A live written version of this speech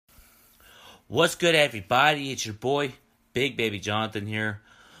What's good, everybody? It's your boy, Big Baby Jonathan here.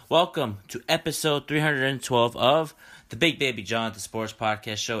 Welcome to episode 312 of the Big Baby Jonathan Sports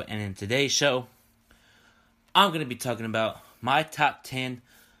Podcast Show. And in today's show, I'm going to be talking about my top 10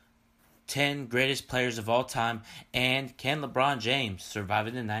 greatest players of all time, and can LeBron James survive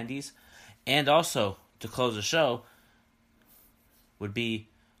in the 90s? And also, to close the show, would be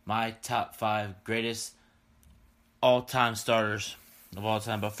my top 5 greatest all-time starters of all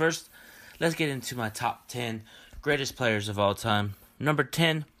time. But first, let's get into my top 10 greatest players of all time. Number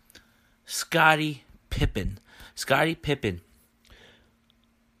 10, Scottie Pippen. Scottie Pippen,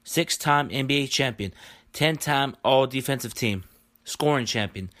 6-time NBA champion, 10-time all-defensive team, scoring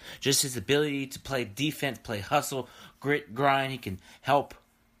champion. Just his ability to play defense, play hustle, grit, grind. He can help.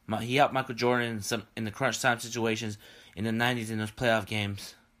 He helped Michael Jordan in the crunch time situations in the 90s in those playoff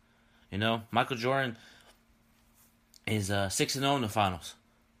games. You know, Michael Jordan is 6-0 in the finals.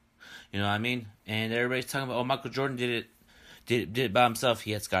 You know what I mean? And everybody's talking about, Michael Jordan did it by himself.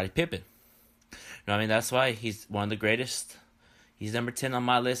 He had Scottie Pippen. You know what I mean? That's why he's one of the greatest. He's number 10 on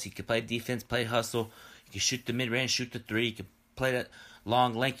my list. He can play defense, play hustle. He can shoot the mid-range, shoot the three. He can play that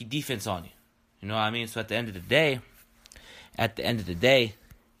long, lanky defense on you. You know what I mean? So at the end of the day,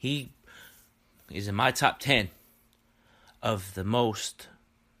 he is in my top 10 of the most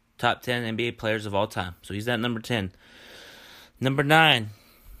top 10 NBA players of all time. So he's at number 10. Number 9.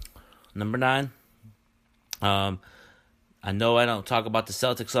 I know I don't talk about the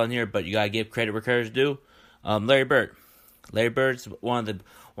Celtics on here, but you gotta give credit where credit's due. Larry Bird. Larry Bird's one of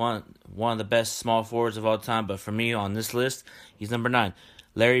the best small forwards of all time, but for me on this list, he's number 9.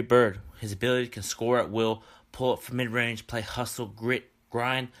 Larry Bird. His ability can score at will, pull up from mid-range, play hustle, grit,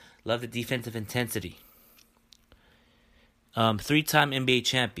 grind, love the defensive intensity. 3-time NBA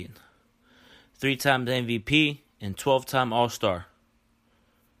champion, 3-time MVP, and 12-time All-Star.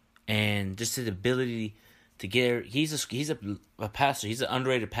 And just his ability to get, he's a passer. He's an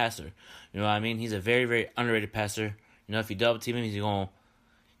underrated passer. You know what I mean? He's a very, very underrated passer. You know, if you double team him, he's gonna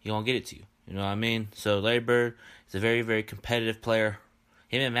get it to you. You know what I mean? So Larry Bird is a very, very competitive player.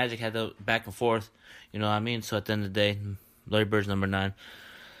 Him and Magic had the back and forth. You know what I mean? So at the end of the day, Larry Bird's number 9.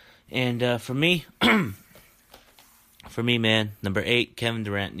 And for me, man, number 8, Kevin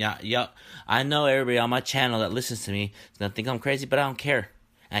Durant. Yeah. I know everybody on my channel that listens to me is gonna think I'm crazy, but I don't care.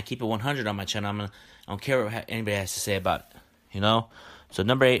 And I keep it 100 on my channel. I don't care what anybody has to say about it. You know? So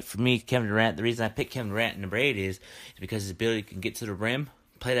number 8 for me, Kevin Durant. The reason I picked Kevin Durant number 8 is because his ability can get to the rim,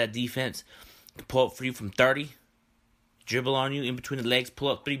 play that defense, can pull up for you from 30, dribble on you in between the legs, pull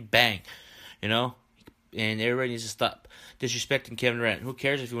up 3, bang. You know? And everybody needs to stop disrespecting Kevin Durant. Who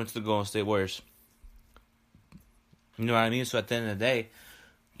cares if he went to the Golden State Warriors? You know what I mean? So at the end of the day,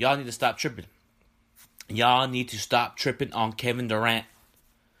 y'all need to stop tripping. Y'all need to stop tripping on Kevin Durant.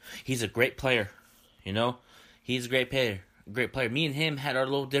 He's a great player. You know? He's a great player. Me and him had our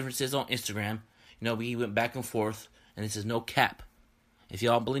little differences on Instagram. You know, we went back and forth. And this is no cap. If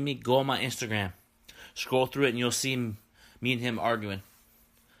y'all believe me, go on my Instagram. Scroll through it and you'll see me and him arguing.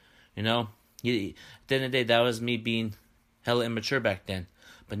 You know? At the end of the day, that was me being hella immature back then.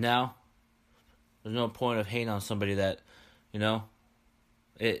 But now, there's no point of hating on somebody that, you know,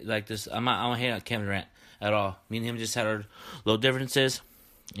 like this. I'm not hating on Kevin Durant at all. Me and him just had our little differences,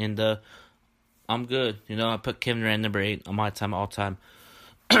 and I'm good. You know, I put Kevin Durant number 8 on my time, all time.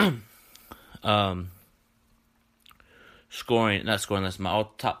 Not scoring. That's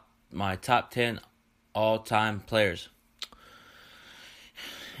my top 10 all time players.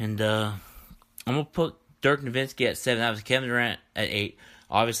 And I'm gonna put Dirk Nowitzki at 7. That was Kevin Durant at 8.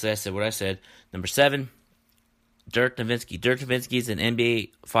 Obviously, I said what I said. Number 7, Dirk Nowitzki. Dirk Nowitzki is an NBA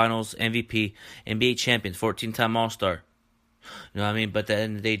Finals MVP, NBA champion, 14-time All-Star. You know what I mean? But at the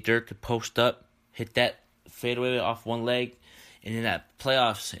end of the day, Dirk could post up, hit that fadeaway off one leg, and in that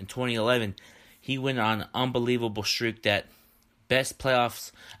playoffs in 2011, he went on an unbelievable streak, that best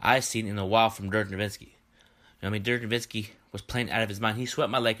playoffs I've seen in a while from Dirk Nowitzki. You know what I mean? Dirk Nowitzki was playing out of his mind. He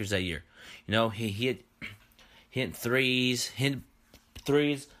swept my Lakers that year. You know, he hit threes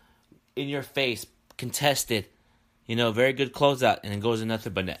in your face, contested, you know, very good closeout, and then goes in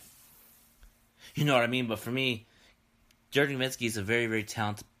nothing but net. You know what I mean? But for me, Dirk Nowitzki is a very, very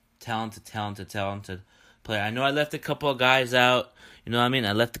talented player. I know I left a couple of guys out. You know what I mean?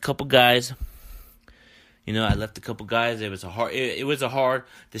 I left a couple guys. It was a hard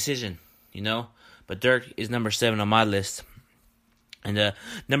decision, you know. But Dirk is number 7 on my list. And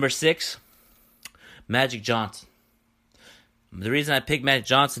number 6, Magic Johnson. The reason I picked Magic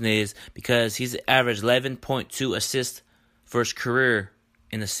Johnson is because he's averaged 11.2 assists for his career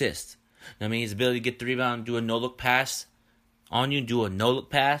in assists. You know what I mean? His ability to get the rebound, do a no-look pass on you, do a no-look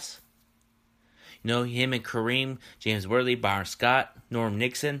pass. You know, him and Kareem, James Worley, Byron Scott, Norm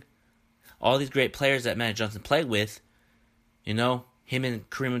Nixon, all these great players that Magic Johnson played with. You know, him and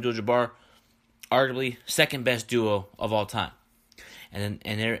Kareem Abdul-Jabbar, arguably second best duo of all time. And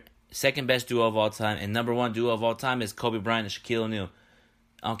their second best duo of all time and number one duo of all time is Kobe Bryant and Shaquille O'Neal.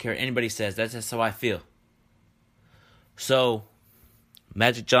 I don't care what anybody says. That's just how I feel. So,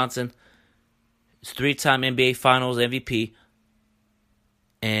 Magic Johnson is 3-time NBA Finals MVP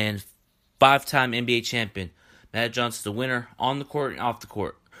and 5-time NBA champion. Magic Johnson's a winner on the court and off the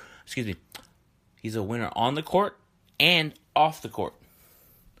court. Excuse me. He's a winner on the court and off the court.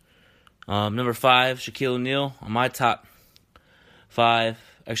 Number 5, Shaquille O'Neal on my top 5,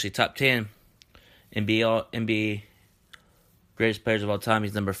 actually top 10 NBA greatest players of all time.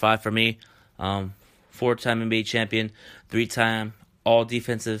 He's number 5 for me. 4-time NBA champion, 3-time all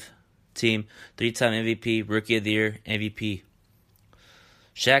defensive team, 3-time MVP, Rookie of the Year, MVP.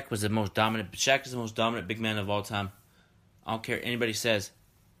 Shaq is the most dominant big man of all time. I don't care what anybody says.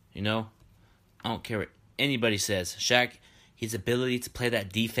 You know? I don't care what anybody says. Shaq, his ability to play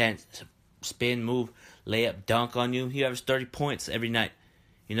that defense, spin, move, layup, dunk on you. He averages 30 points every night.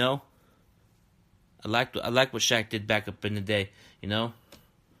 You know? I like what Shaq did back up in the day. You know?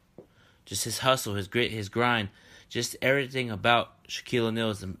 Just his hustle, his grit, his grind. Just everything about Shaquille O'Neal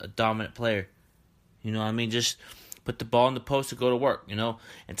is a dominant player. You know what I mean? Just put the ball in the post and go to work, you know?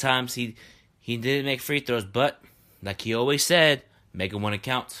 At times he didn't make free throws, but like he always said, make them when it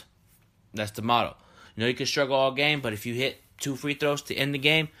counts. That's the motto. You know, you can struggle all game, but if you hit 2 free throws to end the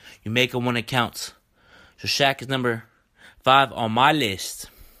game, you make them when it counts. So Shaq is number 5 on my list.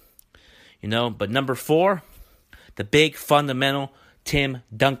 You know, but number 4, the big fundamental, Tim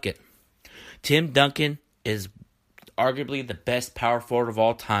Duncan. Tim Duncan is arguably the best power forward of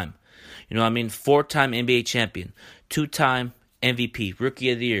all time. You know what I mean? 4-time NBA champion, 2-time MVP,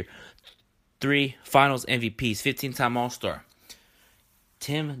 Rookie of the Year, 3 Finals MVPs, 15-time All-Star.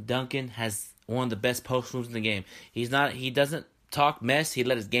 Tim Duncan has one of the best post moves in the game. He doesn't talk mess. He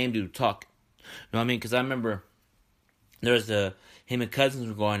let his game do talk. You know what I mean? Because I remember there was him and Cousins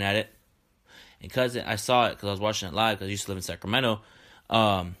were going at it, and I saw it because I was watching it live because I used to live in Sacramento.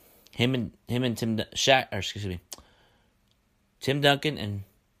 Him and Tim Duncan and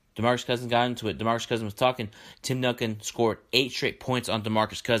DeMarcus Cousins got into it. DeMarcus Cousins was talking. Tim Duncan scored 8 straight points on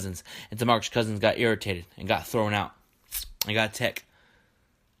DeMarcus Cousins, and DeMarcus Cousins got irritated and got thrown out and got tech.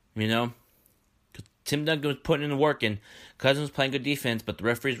 You know, Tim Duncan was putting in the work, and Cousins was playing good defense, but the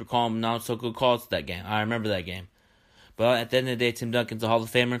referees were calling not so good calls that game. I remember that game. But at the end of the day, Tim Duncan's a Hall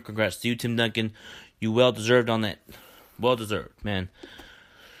of Famer. Congrats to you, Tim Duncan. You well deserved on that. Well deserved, man.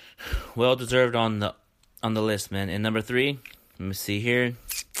 Well deserved on the list, man. And number 3, let me see here.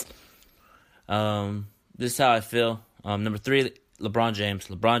 This is how I feel. Number 3, LeBron James.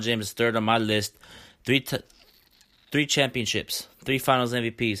 LeBron James is 3rd on my list. 3 championships, 3 Finals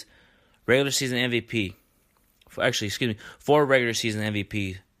MVPs, regular season MVP. 4 regular season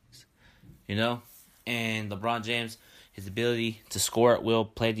MVPs. You know, and LeBron James, his ability to score at will,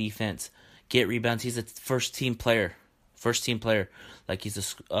 play defense, get rebounds. He's a first team player. Like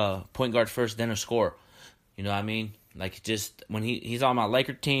he's a point guard first, then a scorer. You know what I mean? Like just when he's on my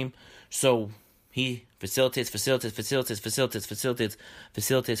Laker team, so he facilitates, then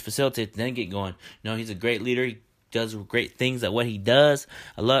get going. You know, he's a great leader. He does great things at what he does.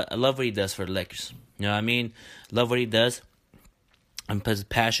 I love what he does for the Lakers. You know what I mean? Love what he does. And his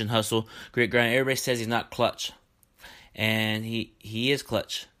passion, hustle, great grind. Everybody says he's not clutch, and he is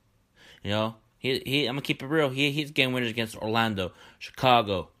clutch. You know, I'm gonna keep it real. He's game winners against Orlando,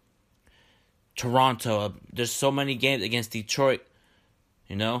 Chicago, Toronto. There's so many games against Detroit.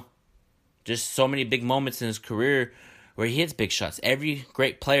 You know, just so many big moments in his career where he hits big shots. Every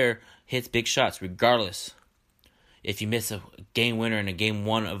great player hits big shots, regardless. If you miss a game winner in a game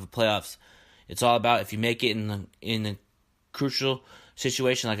 1 of the playoffs, it's all about if you make it in a crucial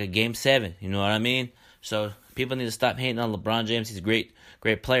situation like a game 7. You know what I mean? So people need to stop hating on LeBron James. He's a great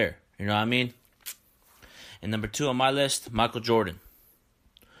player. You know what I mean? And number 2 on my list, Michael Jordan.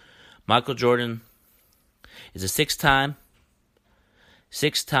 Michael Jordan is a 6-time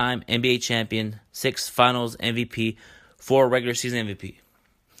NBA champion, 6 Finals MVP, 4 regular season MVP.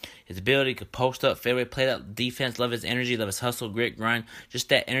 His ability to post up, fadeaway, play that defense, love his energy, love his hustle, grit, grind, just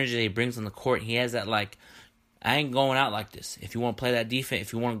that energy that he brings on the court. He has that like, I ain't going out like this. If you want to play that defense,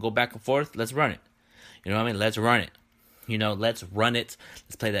 if you want to go back and forth, let's run it. You know what I mean? Let's run it. You know, let's run it.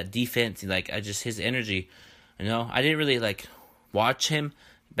 Let's play that defense. Like, his energy, you know, I didn't really like watch him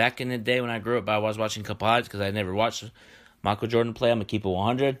back in the day when I grew up. I was watching a couple highlights because I never watched Michael Jordan play. I'm going to keep it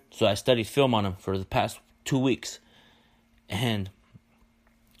 100. So I studied film on him for the past 2 weeks. And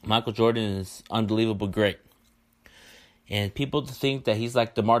Michael Jordan is unbelievable great. And people think that he's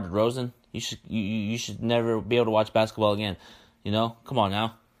like DeMar DeRozan, you should never be able to watch basketball again. You know, come on now.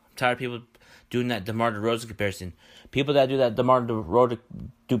 I'm tired of people doing that DeMar DeRozan comparison. People that do that DeMar DeRozan,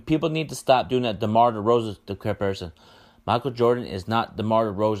 people need to stop doing that DeMar DeRozan comparison. Michael Jordan is not DeMar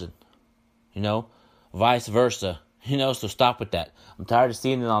DeRozan. You know, vice versa. You know, so stop with that. I'm tired of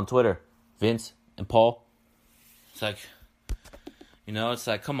seeing it on Twitter, Vince and Paul. It's like, you know, it's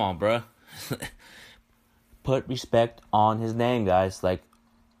like, come on, bro. Put respect on his name, guys. Like,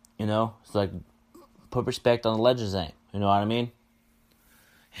 you know, it's like, put respect on the legend's name. You know what I mean?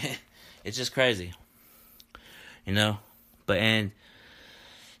 It's just crazy. You know? But, and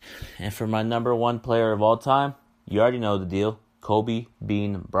for my number one player of all time, you already know the deal. Kobe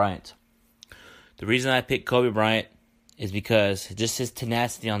Bean Bryant. The reason I picked Kobe Bryant is because just his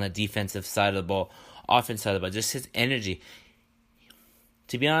tenacity on the defensive side of the ball, offense side of the ball, just his energy.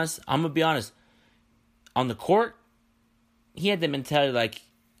 To be honest, I'm going to be honest. On the court, he had the mentality like,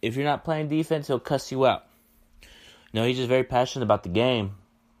 if you're not playing defense, he'll cuss you out. You know, he's just very passionate about the game.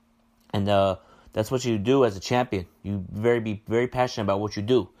 And that's what you do as a champion. You be very passionate about what you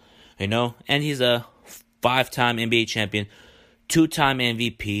do. You know? And he's a 5-time NBA champion, 2-time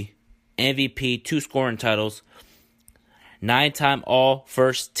MVP, 2 scoring titles, 9-time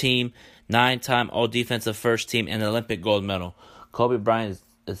all-first team, 9-time all-defensive first team, and an Olympic gold medal. Kobe Bryant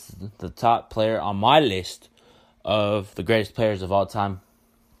is the top player on my list of the greatest players of all time.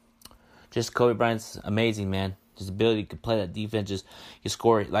 Just Kobe Bryant's amazing, man. His ability to play that defense, just he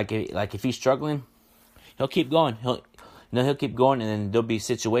score. Like if he's struggling, he'll keep going. He'll keep going, and then there'll be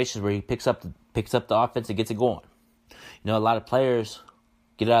situations where he picks up the offense and gets it going. You know, a lot of players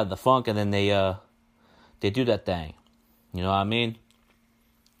get out of the funk and then they do that thing. You know what I mean?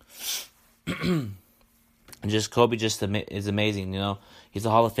 And just Kobe is amazing. You know, he's a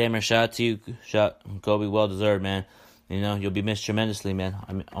Hall of Famer. Shout out to you, Kobe. Well deserved, man. You know, you'll be missed tremendously, man.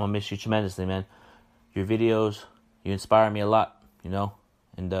 I'm gonna miss you tremendously, man. Your videos, you inspire me a lot. You know,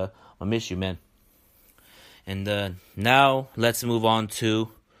 and I miss you, man. And now let's move on to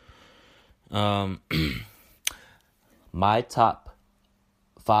my top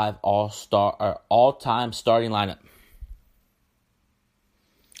 5 all-time starting lineup.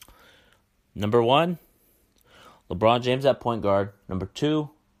 Number 1, LeBron James at point guard. Number 2,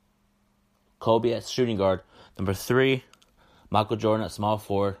 Kobe at shooting guard. Number 3, Michael Jordan at small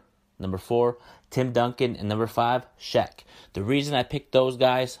forward. Number 4, Tim Duncan. And number 5, Shaq. The reason I picked those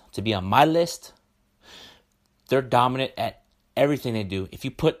guys to be on my list, they're dominant at everything they do. If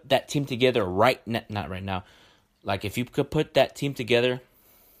you put that team together not right now, like if you could put that team together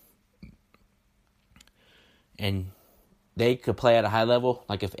and they could play at a high level,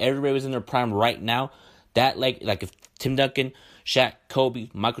 like if everybody was in their prime right now, that like if Tim Duncan, Shaq, Kobe,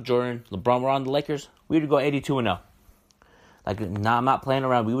 Michael Jordan, LeBron were on the Lakers, we would go 82-0. Like, nah, I'm not playing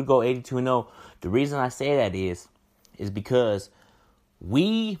around. We would go 82-0. The reason I say that is because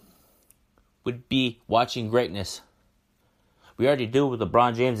we would be watching greatness. We already do with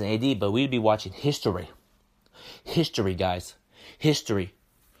LeBron James and AD, but we'd be watching history. History, guys. History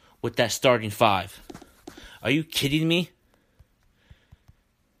with that starting 5. Are you kidding me?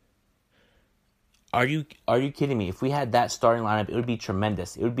 Are you kidding me? If we had that starting lineup, it would be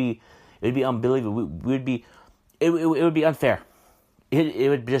tremendous. It would be unbelievable. It would be unfair. It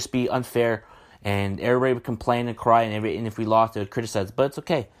would just be unfair, and everybody would complain and cry, and if we lost, they would criticize. But it's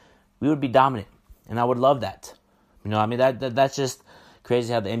okay. We would be dominant, and I would love that. You know, I mean that's just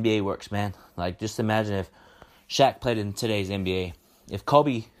crazy how the NBA works, man. Like, just imagine if Shaq played in today's NBA, if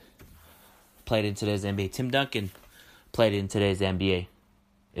Kobe played in today's NBA, Tim Duncan played in today's NBA.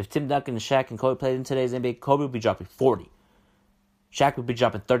 If Tim Duncan and Shaq and Kobe played in today's NBA, Kobe would be dropping 40. Shaq would be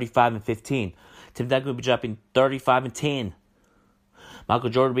dropping 35 and 15. Tim Duncan would be dropping 35 and 10. Michael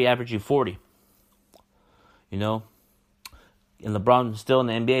Jordan would be averaging 40. You know, and LeBron is still in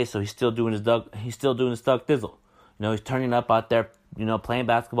the NBA, so he's still doing his thug thizzle. You know, he's turning up out there. You know, playing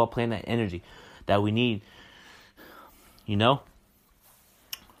basketball, playing that energy that we need. You know.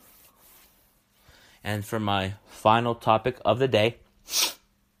 And for my final topic of the day,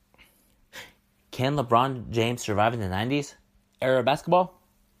 can LeBron James survive in the 90s era of basketball?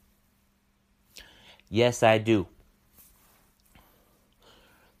 Yes, I do.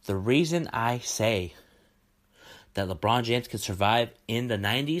 The reason I say that LeBron James could survive in the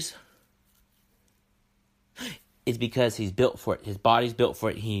 90s is because he's built for it. His body's built for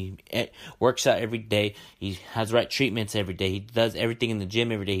it. He works out every day. He has the right treatments every day. He does everything in the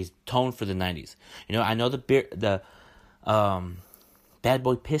gym every day. He's toned for the 90s. You know, I know the Bad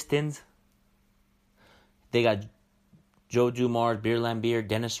Boy Pistons, they got Joe Dumars, Beer Lambier,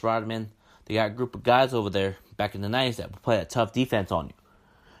 Dennis Rodman. They got a group of guys over there back in the 90s that would play a tough defense on you.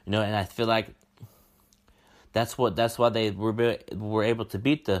 You know, and I feel like that's why they were able to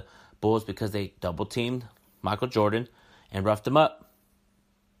beat the Bulls, because they double teamed Michael Jordan and roughed him up.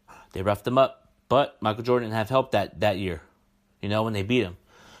 They roughed him up, but Michael Jordan didn't have help that year. You know, when they beat him.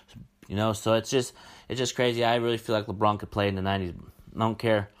 You know, so it's just crazy. I really feel like LeBron could play in the 90s. I don't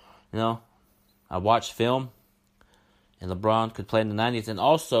care. You know, I watched film, and LeBron could play in the 90s. And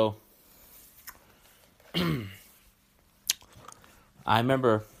also, I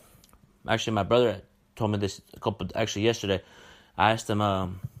remember, actually, my brother told me this yesterday. I asked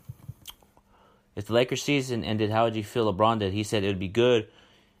him, if the Lakers season ended, how would you feel LeBron did? He said it would be good.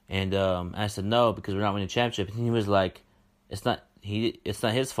 And I said no, because we're not winning a championship. And he was like, it's not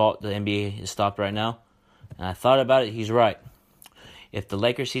his fault the NBA is stopped right now. And I thought about it, he's right. If the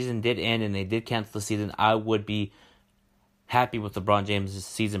Lakers season did end and they did cancel the season, I would be happy with LeBron James'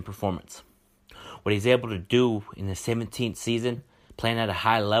 season performance. What he's able to do in the 17th season, playing at a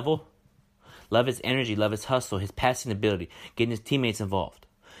high level, love his energy, love his hustle, his passing ability, getting his teammates involved.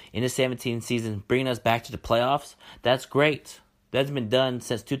 In the 17th season, bringing us back to the playoffs, that's great. That's been done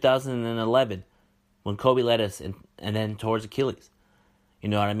since 2011 when Kobe led us and then towards Achilles. You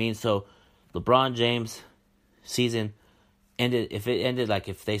know what I mean? So LeBron James' season ended, if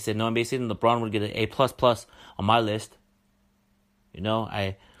they said no NBA season, LeBron would get an A++ on my list. You know,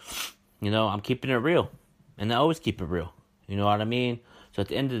 I'm keeping it real. And I always keep it real. You know what I mean? So at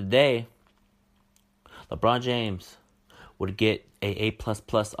the end of the day, LeBron James would get a A++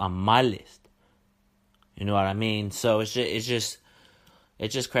 on my list. You know what I mean? So it's just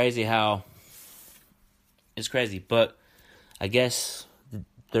crazy how it's crazy. But I guess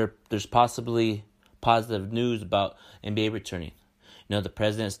there's possibly positive news about NBA returning. You know, the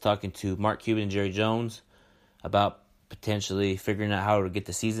president's talking to Mark Cuban and Jerry Jones about potentially figuring out how to get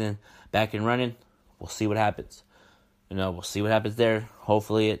the season back and running. We'll see what happens. You know, we'll see what happens there.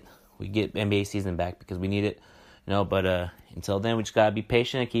 Hopefully we get NBA season back, because we need it. You know, but until then, we just gotta be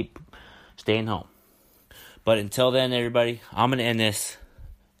patient and keep staying home. But until then, everybody, I'm gonna end this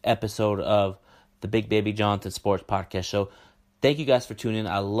episode of the Big Baby Jonathan Sports Podcast Show. Thank you guys for tuning in.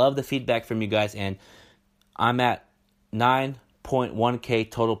 I love the feedback from you guys, and I'm at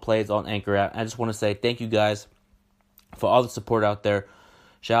 9.1K total plays on Anchor app. I just want to say thank you guys for all the support out there.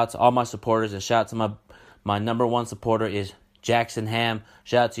 Shout out to all my supporters, and shout out to my number one supporter is Jackson Ham.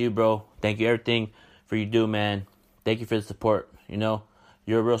 Shout out to you, bro. Thank you everything for you do, man. Thank you for the support. You know,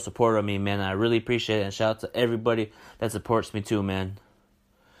 you're a real supporter of me, man. I really appreciate it. And shout out to everybody that supports me too, man.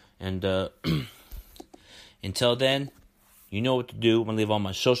 And until then, you know what to do. I'm going to leave all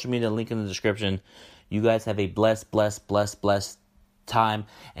my social media link in the description. You guys have a blessed time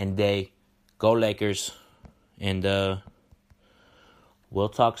and day. Go Lakers. And we'll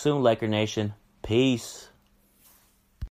talk soon, Laker Nation. Peace.